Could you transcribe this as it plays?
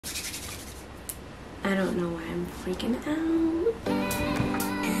I don't know why I'm freaking out.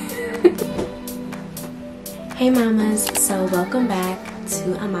 Hey mamas, so welcome back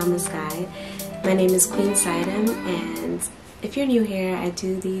to A Mama's Guide. My name is Queen Sidem, and if you're new here, I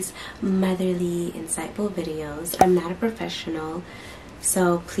do these motherly, insightful videos. I'm not a professional,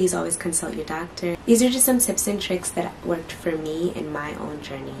 so please always consult your doctor. These are just some tips and tricks that worked for me in my own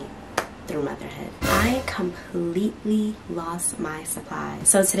journey through motherhood. I completely lost my supply.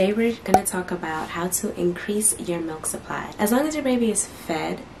 So today we're gonna talk about how to increase your milk supply. As long as your baby is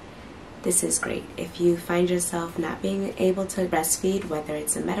fed, this is great. If you find yourself not being able to breastfeed, whether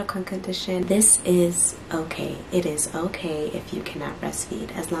it's a medical condition, this is okay. It is okay if you cannot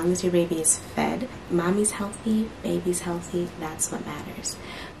breastfeed. As long as your baby is fed, mommy's healthy, baby's healthy, that's what matters.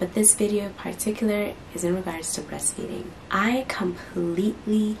 But this video in particular is in regards to breastfeeding. I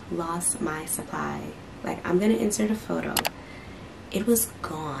completely lost my supply. Like, I'm gonna insert a photo. It was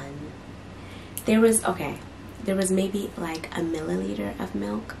gone. There was maybe like a milliliter of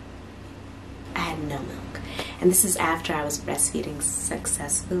milk. I had no milk, and this is after I was breastfeeding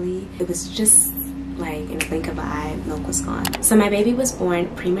successfully. It was just like in a blink of an eye, milk was gone. So my baby was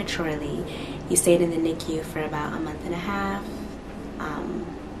born prematurely. He stayed in the NICU for about a month and a half.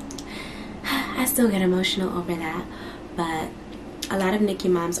 I still get emotional over that, but a lot of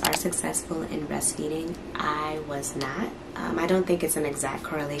NICU moms are successful in breastfeeding. I was not. I don't think it's an exact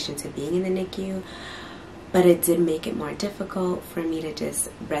correlation to being in the NICU, but it did make it more difficult for me to just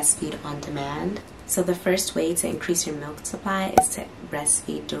breastfeed on demand. So the first way to increase your milk supply is to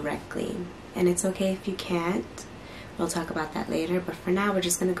breastfeed directly. And it's okay if you can't. We'll talk about that later, but for now we're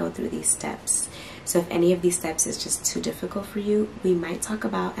just gonna go through these steps. So if any of these steps is just too difficult for you, we might talk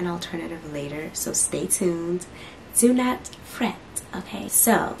about an alternative later, so stay tuned. Do not fret, okay?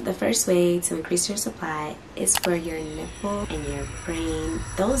 So the first way to increase your supply is for your nipple and your brain.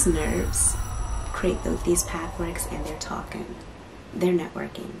 Those nerves create these pathworks, and they're talking, they're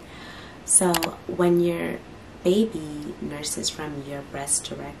networking. So when your baby nurses from your breast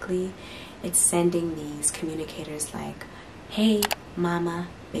directly, it's sending these communicators like, hey mama,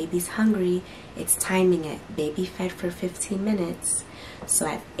 baby's hungry, it's timing it, baby fed for 15 minutes, so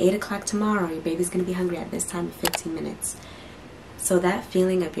at 8 o'clock tomorrow your baby's gonna be hungry at this time in 15 minutes. So that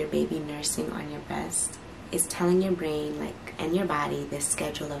feeling of your baby nursing on your breast is telling your brain, like, and your body, the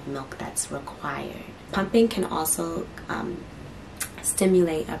schedule of milk that's required. Pumping can also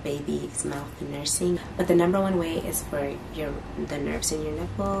stimulate a baby's mouth nursing, but the number one way is for the nerves in your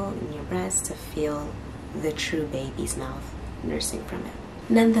nipple and your breast to feel the true baby's mouth nursing from it.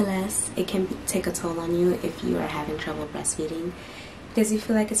 Nonetheless, it can take a toll on you if you are having trouble breastfeeding, because you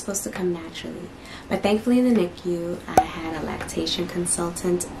feel like it's supposed to come naturally. But thankfully in the NICU, I had a lactation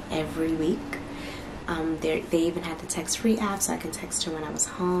consultant every week. They even had the text-free app, so I can text her when I was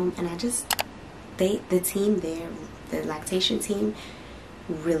home, and the team there, the lactation team,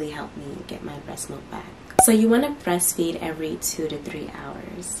 really helped me get my breast milk back. So you want to breastfeed every 2 to 3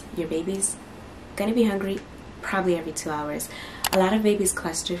 hours. Your baby's gonna be hungry probably every 2 hours. A lot of babies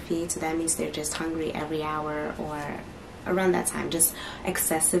cluster feed, so that means they're just hungry every hour or around that time, just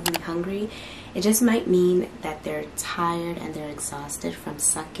excessively hungry. It just might mean that they're tired and they're exhausted from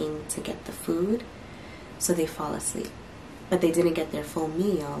sucking to get the food, so they fall asleep. But they didn't get their full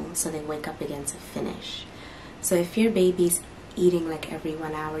meal, so they wake up again to finish. So if your baby's eating like every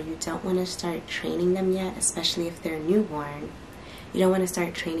 1 hour, you don't want to start training them yet, especially if they're newborn. You don't want to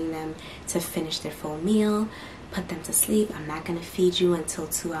start training them to finish their full meal, put them to sleep. I'm not going to feed you until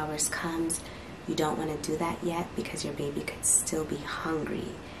 2 hours comes. You don't want to do that yet, because your baby could still be hungry.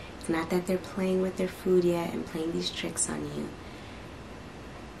 It's not that they're playing with their food yet and playing these tricks on you.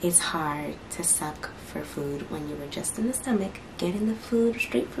 It's hard to suck for food when you were just in the stomach, getting the food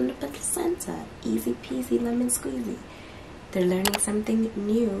straight from the placenta. Easy peasy, lemon squeezy. They're learning something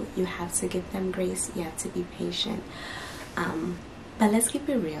new. You have to give them grace. You have to be patient. But let's keep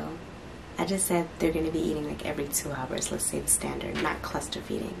it real. I just said they're going to be eating like every 2 hours. Let's say the standard, not cluster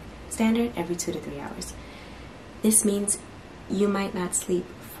feeding. Standard, every 2 to 3 hours. This means you might not sleep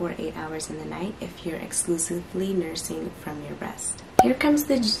for 8 hours in the night if you're exclusively nursing from your breast. Here comes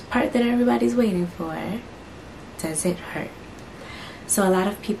the part that everybody's waiting for. Does it hurt? So a lot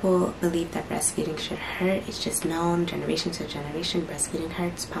of people believe that breastfeeding should hurt. It's just known generation to generation. Breastfeeding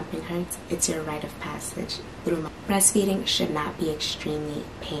hurts, pumping hurts. It's your rite of passage through life. Breastfeeding should not be extremely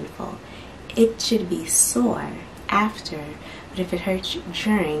painful. It should be sore after, but if it hurts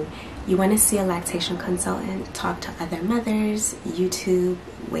during, you want to see a lactation consultant, talk to other mothers, YouTube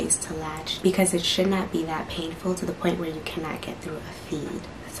ways to latch, because it should not be that painful to the point where you cannot get through a feed.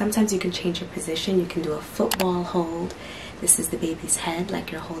 Sometimes you can change your position. You can do a football hold. This is the baby's head,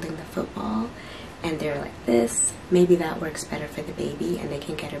 like you're holding the football, and they're like this, maybe that works better for the baby and they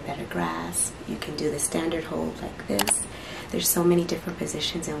can get a better grasp. You can do the standard hold like this. There's so many different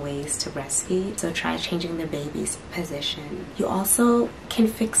positions and ways to breastfeed, so try changing the baby's position. You also can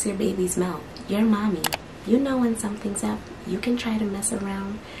fix your baby's mouth. You're mommy. You know when something's up. You can try to mess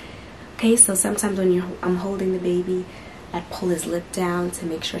around. Okay, so sometimes when I'm holding the baby, I'd pull his lip down to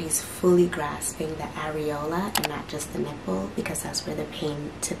make sure he's fully grasping the areola and not just the nipple, because that's where the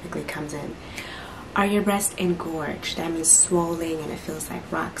pain typically comes in. Are your breasts engorged? That means swollen and it feels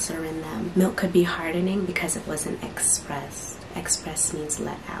like rocks are in them. Milk could be hardening because it wasn't expressed. Expressed means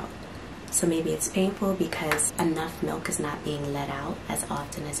let out. So maybe it's painful because enough milk is not being let out as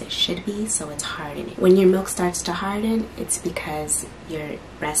often as it should be, so it's hardening. When your milk starts to harden, it's because your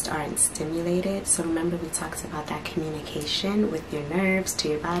breasts aren't stimulated. So remember, we talked about that communication with your nerves to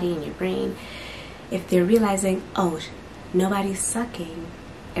your body and your brain. If they're realizing, oh, nobody's sucking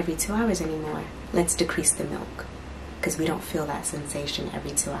every 2 hours anymore, let's decrease the milk, because we don't feel that sensation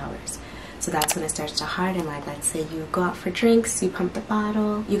every 2 hours. So that's when it starts to harden. Like, let's say you go out for drinks, you pump the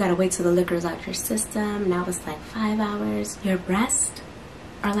bottle, you gotta wait till the liquor's out your system. Now it's like 5 hours. Your breasts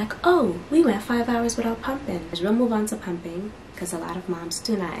are like, oh, we went 5 hours without pumping. We'll move on to pumping, because a lot of moms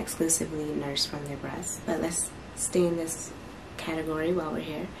do not exclusively nurse from their breasts. But let's stay in this category while we're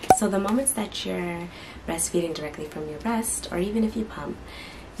here. So the moments that you're breastfeeding directly from your breast, or even if you pump,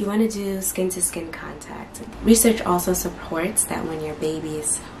 you want to do skin-to-skin contact. Research also supports that when your baby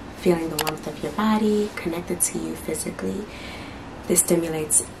is feeling the warmth of your body, connected to you physically, this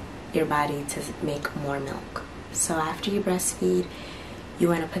stimulates your body to make more milk. So after you breastfeed, you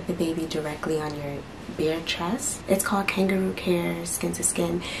want to put the baby directly on your bare chest. It's called kangaroo care, skin to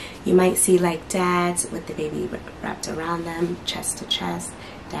skin. You might see like dads with the baby wrapped around them, chest to chest.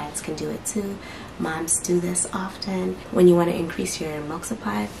 Dads can do it too. Moms do this often. When you want to increase your milk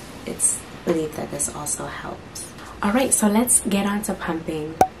supply, it's believed that this also helps. Alright, so let's get on to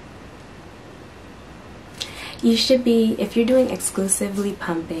pumping. You should be, if you're doing exclusively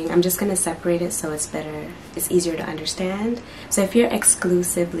pumping, I'm just going to separate it so it's better, it's easier to understand. So if you're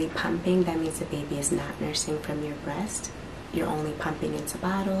exclusively pumping, that means the baby is not nursing from your breast. You're only pumping into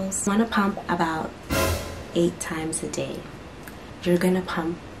bottles. You want to pump about 8 times a day. You're going to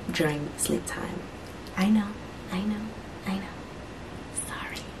pump during sleep time. I know.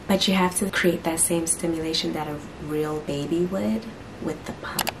 Sorry. But you have to create that same stimulation that a real baby would with the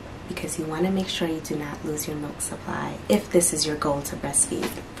pump, because you want to make sure you do not lose your milk supply if this is your goal to breastfeed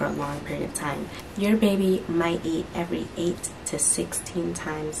for a long period of time. Your baby might eat every 8 to 16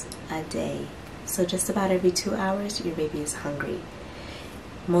 times a day. So just about every 2 hours, your baby is hungry.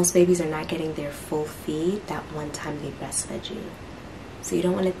 Most babies are not getting their full feed that one time they breastfed you. So you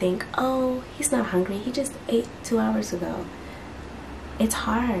don't want to think, oh, he's not hungry, he just ate 2 hours ago. It's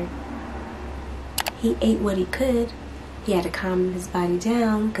hard. He ate what he could. He had to calm his body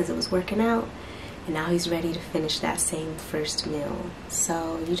down because it was working out, and now he's ready to finish that same first meal.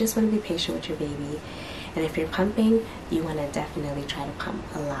 So you just want to be patient with your baby. And if you're pumping, you want to definitely try to pump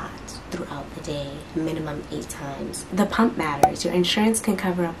a lot throughout the day, minimum 8 times. The pump matters. Your insurance can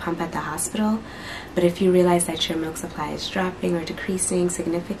cover a pump at the hospital, but if you realize that your milk supply is dropping or decreasing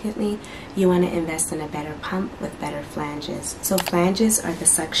significantly, you want to invest in a better pump with better flanges. So flanges are the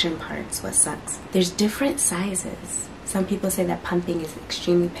suction parts, what sucks. There's different sizes. Some people say that pumping is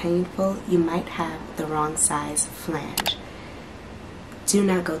extremely painful. You might have the wrong size flange. Do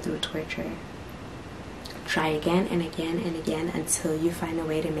not go through torture. Try again and again and again until you find a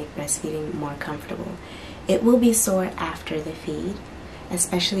way to make breastfeeding more comfortable. It will be sore after the feed,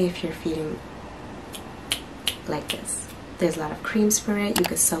 especially if you're feeding like this. There's a lot of creams for it. You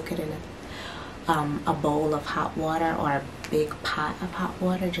could soak it in a bowl of hot water or a big pot of hot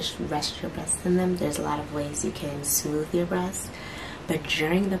water. Just rest your breasts in them. There's a lot of ways you can soothe your breasts, but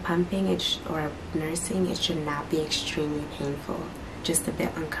during the pumping or nursing, it should not be extremely painful, just a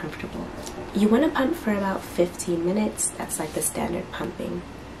bit uncomfortable. You want to pump for about 15 minutes. That's like the standard pumping,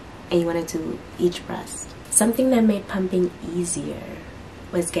 and you want to do each breast. Something that made pumping easier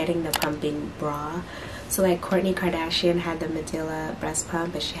was getting the pumping bra. So like Kourtney Kardashian had the Medela breast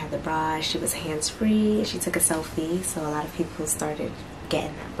pump, but she had the bra. She was hands-free. She took a selfie, so a lot of people started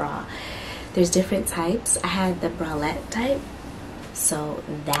getting that bra. There's different types. I had the bralette type. So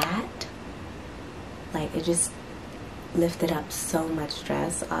that, like, it just lifted up so much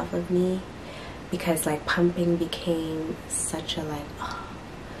stress off of me, because like pumping became such a like, oh,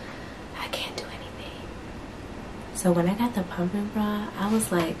 I can't do anything. So when I got the pumping bra, I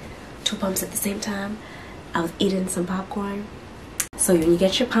was like 2 pumps at the same time. I was eating some popcorn. So when you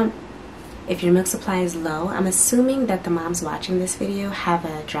get your pump If your milk supply is low, I'm assuming that the moms watching this video have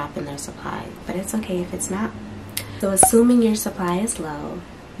a drop in their supply, but it's okay if it's not. So assuming your supply is low,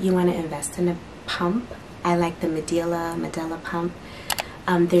 you want to invest in a pump. I like the Medela pump.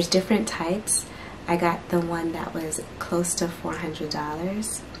 There's different types. I got the one that was close to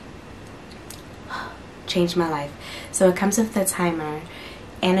 $400. Changed my life. So it comes with a timer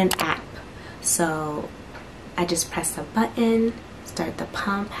and an app. So I just press a button, start the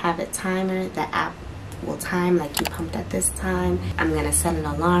pump, have a timer. The app will time like you pumped at this time. I'm gonna set an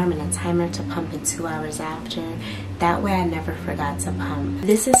alarm and a timer to pump in 2 hours after. That way I never forgot to pump.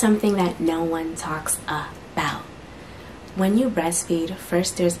 This is something that no one talks about. When you breastfeed,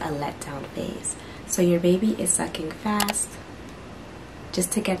 first there's a letdown phase. So your baby is sucking fast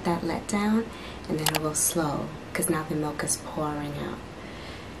just to get that letdown, and then it will slow because now the milk is pouring out.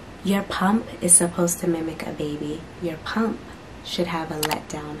 Your pump is supposed to mimic a baby. Your pump should have a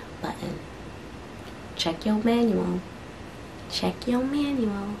letdown button. Check your manual. Check your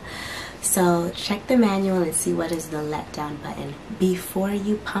manual. So check the manual and see what is the letdown button. Before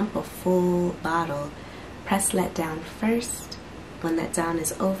you pump a full bottle, press letdown first. When letdown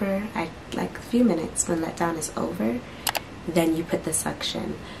is over, like a few minutes, when letdown is over, then you put the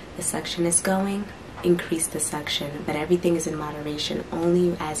suction. The suction is going, increase the suction, but everything is in moderation,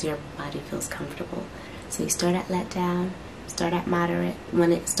 only as your body feels comfortable. So you start at letdown, start at moderate.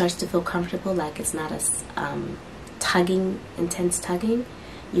 When it starts to feel comfortable, like it's not as tugging, intense tugging,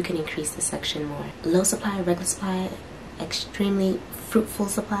 you can increase the suction more. Low supply, regular supply, extremely fruitful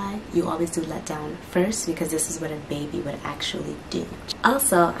supply, you always do letdown first because this is what a baby would actually do.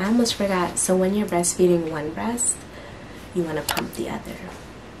 Also, I almost forgot, so when you're breastfeeding one breast, you want to pump the other.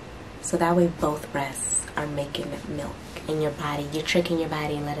 So that way both breasts are making milk in your body. You're tricking your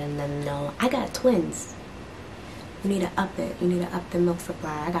body and letting them know, I got twins. You need to up it. You need to up the milk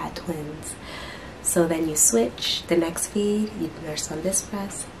supply. I got twins. So then you switch. The next feed, you nurse on this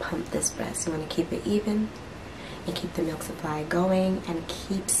breast, pump this breast. You want to keep it even and keep the milk supply going and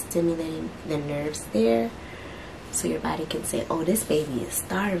keep stimulating the nerves there so your body can say, oh, this baby is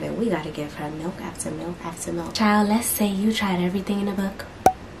starving. We got to give her milk after milk after milk. Child, let's say you tried everything in the book.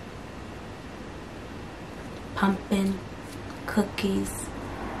 Pumping, cookies,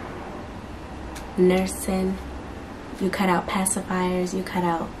 nursing. You cut out pacifiers, you cut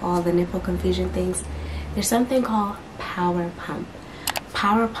out all the nipple confusion things. There's something called power pump.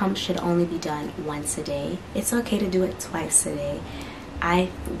 Power pump should only be done once a day. It's okay to do it twice a day.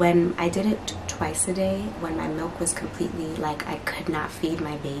 When I did it twice a day, when my milk was completely, like I could not feed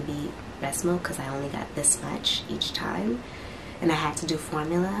my baby breast milk because I only got this much each time, and I had to do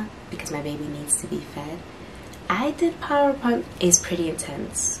formula because my baby needs to be fed. I did power pump. It's pretty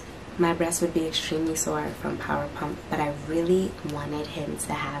intense. My breast would be extremely sore from power pump, but I really wanted him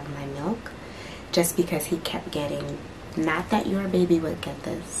to have my milk just because he kept getting, not that your baby would get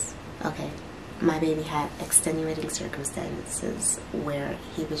this, okay? My baby had extenuating circumstances where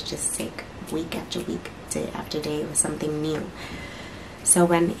he was just sick week after week, day after day. It was something new. So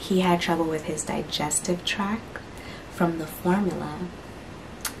when he had trouble with his digestive tract from the formula,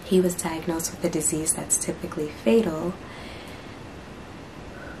 he was diagnosed with a disease that's typically fatal,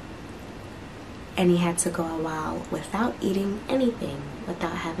 and he had to go a while without eating anything,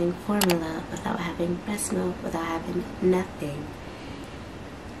 without having formula, without having breast milk, without having nothing,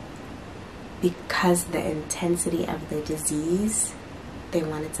 because the intensity of the disease, they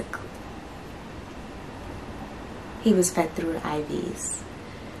wanted to. He was fed through IVs,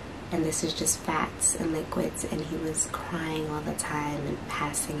 and this is just fats and liquids, and he was crying all the time and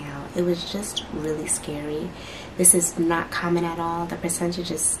passing out. It was just really scary. This is not common at all. The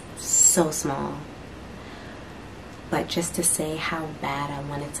percentage is so small. But just to say how bad I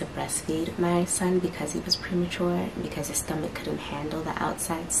wanted to breastfeed my son because he was premature and because his stomach couldn't handle the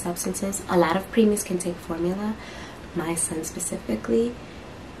outside substances. A lot of preemies can take formula. My son specifically,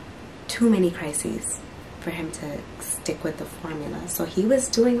 too many crises for him to stick with the formula. So he was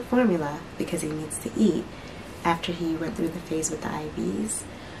doing formula because he needs to eat after he went through the phase with the IVs.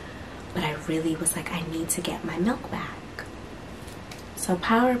 But I really was like, I need to get my milk back. So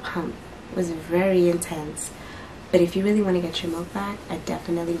power pump was very intense. But if you really want to get your milk back, I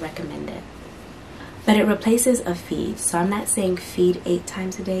definitely recommend it. But it replaces a feed. So I'm not saying feed 8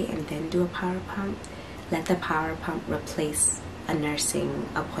 times a day and then do a power pump. Let the power pump replace a nursing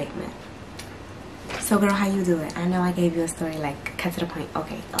appointment. So girl, how you do it? I know I gave you a story, like cut to the point.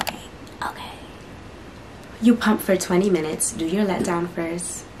 Okay. You pump for 20 minutes. Do your letdown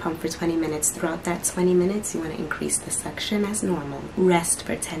first. Pump for 20 minutes. Throughout that 20 minutes, you want to increase the suction as normal. Rest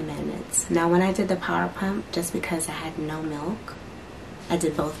for 10 minutes. Now when I did the power pump, just because I had no milk, I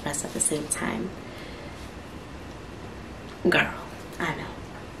did both breasts at the same time. Girl, I know.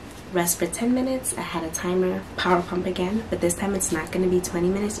 Rest for 10 minutes. I had a timer, power pump again, but this time it's not going to be 20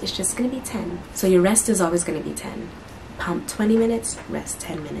 minutes, it's just going to be 10. So your rest is always going to be 10. Pump 20 minutes, rest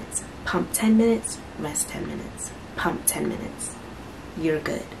 10 minutes. Pump 10 minutes, rest 10 minutes. Pump 10 minutes. You're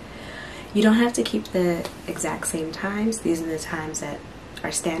good. You don't have to keep the exact same times. These are the times that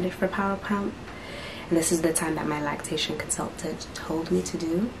are standard for power pump. And this is the time that my lactation consultant told me to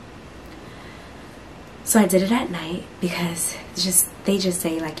do. So I did it at night because they just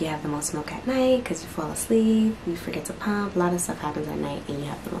say like you have the most milk at night because you fall asleep, you forget to pump, a lot of stuff happens at night and you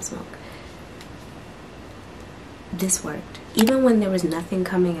have the most milk. This worked. Even when there was nothing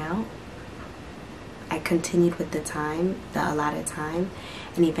coming out, I continued with the allotted time,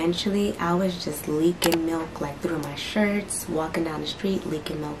 and eventually I was just leaking milk like through my shirts, walking down the street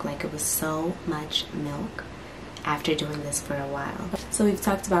leaking milk, like it was so much milk after doing this for a while. So we've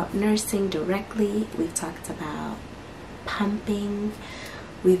talked about nursing directly, we've talked about pumping,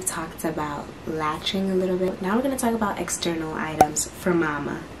 we've talked about latching a little bit. Now we're going to talk about external items for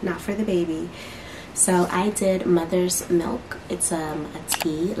mama, not for the baby. So I did mother's milk. It's a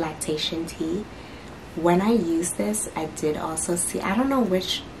tea, lactation tea. When I used this, I did also see, I don't know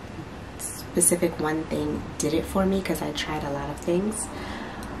which specific one thing did it for me because I tried a lot of things,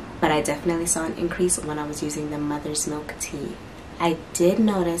 but I definitely saw an increase when I was using the mother's milk tea. I did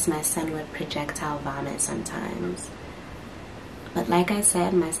notice my son would projectile vomit sometimes, but like I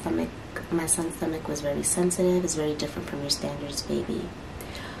said, my son's stomach was very sensitive. It's very different from your standards baby.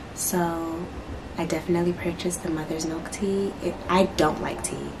 So I definitely purchased the mother's milk tea. I don't like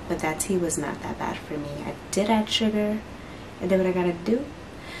tea, but that tea was not that bad for me. I did add sugar. I did what I gotta do.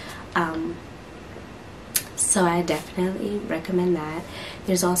 So I definitely recommend that.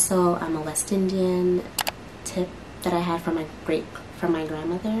 There's also a West Indian tip that I had from my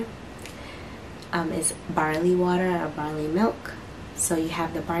grandmother. Is barley water or barley milk. So you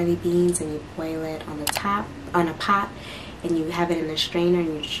have the barley beans and you boil it on a pot, and you have it in a strainer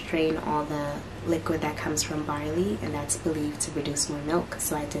and you strain all the liquid that comes from barley, and that's believed to produce more milk.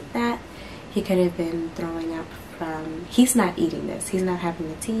 So I did that. He could have been throwing up from, he's not eating this, he's not having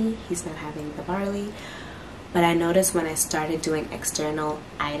the tea, he's not having the barley, but I noticed when I started doing external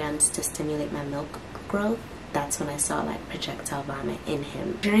items to stimulate my milk growth, that's when I saw like projectile vomit in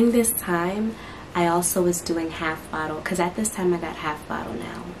him. During this time I also was doing half bottle, because at this time I got half bottle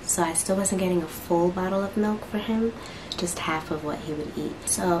now, so I still wasn't getting a full bottle of milk for him, just half of what he would eat.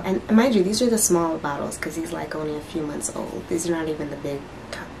 So, and mind you, these are the small bottles because he's like only a few months old. These are not even the big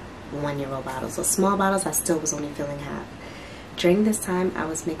 1-year-old bottles. So small bottles, I still was only filling half. During this time, I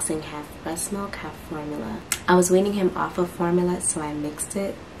was mixing half breast milk, half formula. I was weaning him off of formula, so I mixed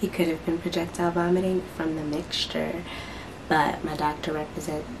it. He could have been projectile vomiting from the mixture, but my doctor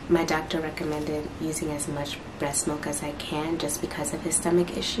recommended using as much breast milk as I can just because of his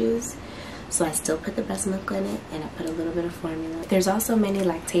stomach issues. So I still put the breast milk in it, and I put a little bit of formula. There's also many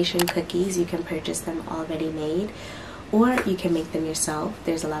lactation cookies. You can purchase them already made, or you can make them yourself.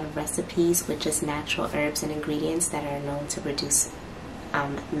 There's a lot of recipes with just natural herbs and ingredients that are known to produce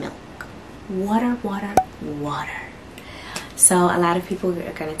milk. Water, water, water. So a lot of people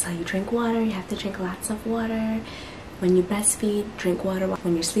are going to tell you drink water. You have to drink lots of water. When you breastfeed, drink water.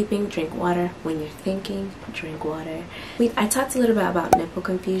 When you're sleeping, drink water. When you're thinking, drink water. I talked a little bit about nipple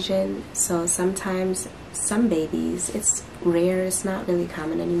confusion. So sometimes some babies, it's rare, it's not really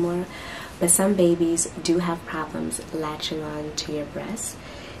common anymore, but some babies do have problems latching on to your breast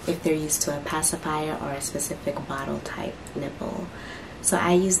if they're used to a pacifier or a specific bottle type nipple. So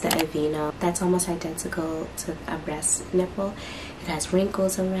I use the Aveeno. That's almost identical to a breast nipple. It has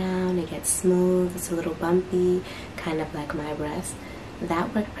wrinkles around, it gets smooth, it's a little bumpy, kind of like my breast.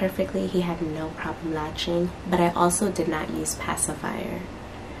 That worked perfectly. He had no problem latching, but I also did not use pacifier.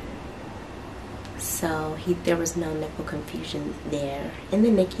 So there was no nipple confusion there. In the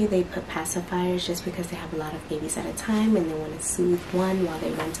NICU, they put pacifiers just because they have a lot of babies at a time and they want to soothe one while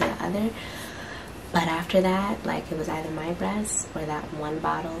they run to the other. But after that, like, it was either my breast or that one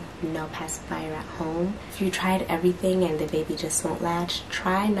bottle, no pacifier at home. If you tried everything and the baby just won't latch,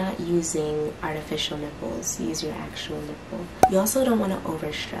 try not using artificial nipples. Use your actual nipple. You also don't want to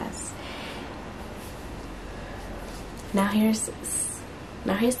overstress. Now here's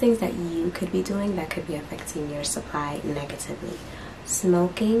things that you could be doing that could be affecting your supply negatively.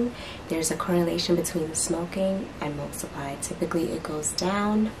 Smoking. There's a correlation between smoking and milk supply. Typically it goes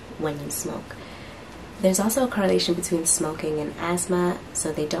down when you smoke. There's also a correlation between smoking and asthma,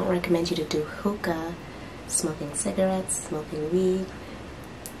 so they don't recommend you to do hookah, smoking cigarettes, smoking weed.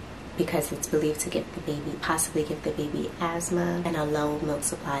 because it's believed to possibly give the baby asthma, and a low milk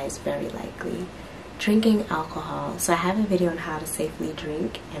supply is very likely. Drinking alcohol. So I have a video on how to safely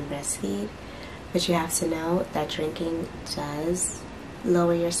drink and breastfeed, but you have to know that drinking does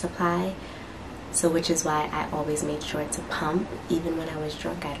lower your supply. So which is why I always made sure to pump. Even when I was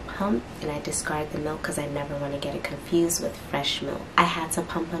drunk, I'd pump and I discard the milk because I never want to get it confused with fresh milk. I had to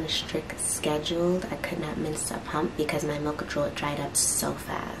pump on a strict schedule. I could not miss a pump because my milk dried up so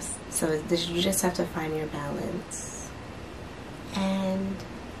fast. So you just have to find your balance and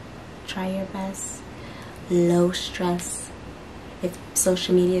try your best. Low stress. If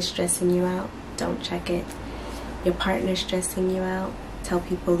social media is stressing you out, don't check it. Your partner's stressing you out, tell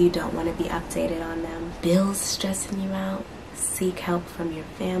people you don't want to be updated on them. Bills stressing you out, seek help from your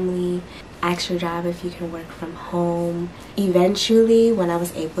family. Ask your job if you can work from home. Eventually, when I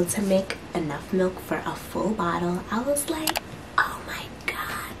was able to make enough milk for a full bottle, I was like, oh my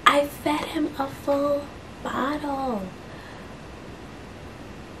God, I fed him a full bottle.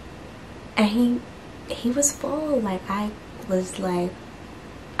 And he was full. Like, I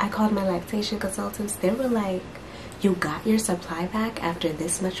called my lactation consultants. They were like, you got your supply back after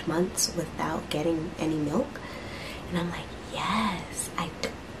this much months without getting any milk? And I'm like, yes, I do.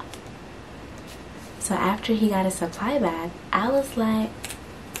 So after he got his supply back, I was like,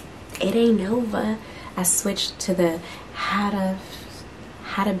 it ain't over. I switched to the how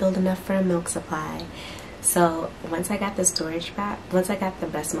to build enough for a milk supply. So once I got the storage back, once I got the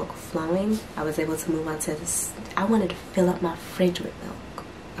breast milk flowing, I was able to move on to this. I wanted to fill up my fridge with milk,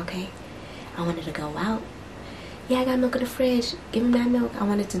 okay? I wanted to go out. Yeah, I got milk in the fridge. Give me that milk. I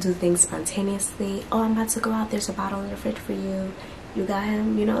wanted to do things spontaneously. Oh, I'm about to go out. There's a bottle in the fridge for you. You got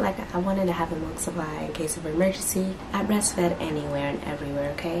him? You know, like I wanted to have a milk supply in case of emergency. I breastfed anywhere and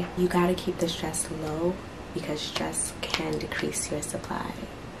everywhere, okay? You gotta keep the stress low because stress can decrease your supply.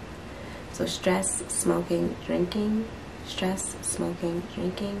 So stress, smoking, drinking,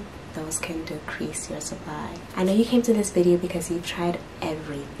 those can decrease your supply. I know you came to this video because you've tried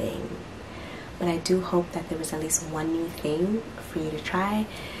everything, but I do hope that there was at least one new thing for you to try,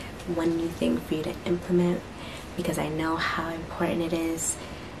 one new thing for you to implement, because I know how important it is,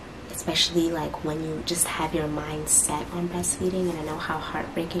 especially like when you just have your mind set on breastfeeding, and I know how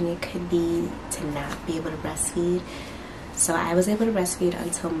heartbreaking it could be to not be able to breastfeed. So I was able to breastfeed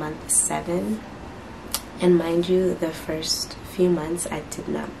until month 7, and mind you, the first few months I did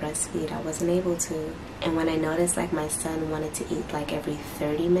not breastfeed. I wasn't able to. And when I noticed like my son wanted to eat like every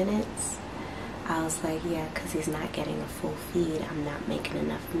 30 minutes, I was like, yeah, because he's not getting a full feed, I'm not making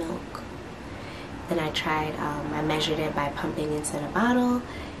enough milk. Then I tried, I measured it by pumping into the bottle,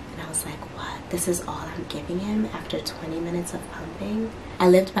 and I was like, what? This is all I'm giving him after 20 minutes of pumping? I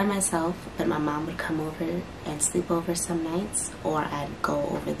lived by myself, but my mom would come over and sleep over some nights, or I'd go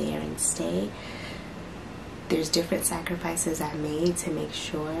over there and stay. There's different sacrifices I made to make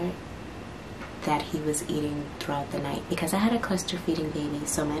sure that he was eating throughout the night, because I had a cluster feeding baby,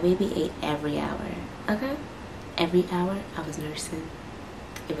 so my baby ate every hour, okay? Every hour I was nursing.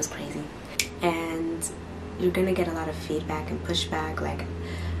 It was crazy. And you're gonna get a lot of feedback and pushback. Like,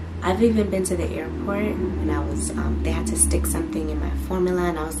 I've even been to the airport and I was, they had to stick something in my formula,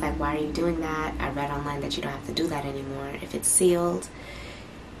 and I was like, why are you doing that? I read online that you don't have to do that anymore if it's sealed.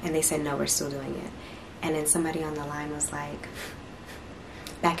 And they said, no, we're still doing it. And then somebody on the line was like,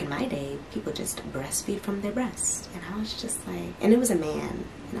 back in my day, people just breastfeed from their breast. And I was just like, and it was a man,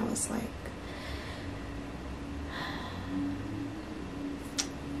 and I was like,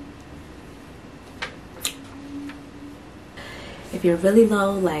 if you're really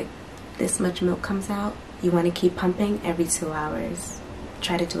low, like this much milk comes out, you want to keep pumping every 2 hours.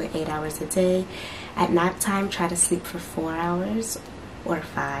 Try to do it 8 hours a day. At nap time, try to sleep for 4 hours or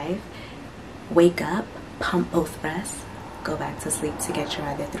 5. Wake up, pump both breasts, go back to sleep to get your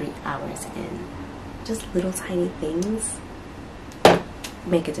other 3 hours in. Just little tiny things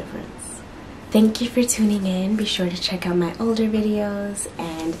make a difference. Thank you for tuning in. Be sure to check out my older videos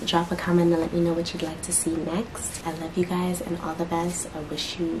and drop a comment and let me know what you'd like to see next. I love you guys and all the best. I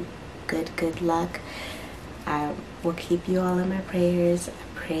wish you good luck. I will keep you all in my prayers. I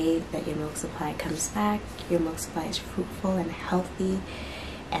pray that your milk supply comes back, your milk supply is fruitful and healthy,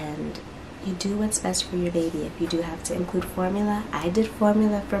 and you do what's best for your baby. If you do have to include formula, I did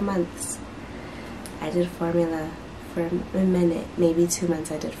formula for months. I did formula for a minute, maybe 2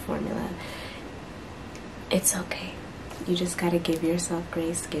 months I did formula. It's okay. You just gotta give yourself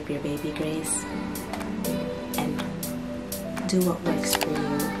grace, give your baby grace, and do what works for you.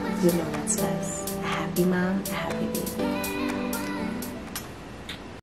 You know what's best. A happy mom, a happy baby.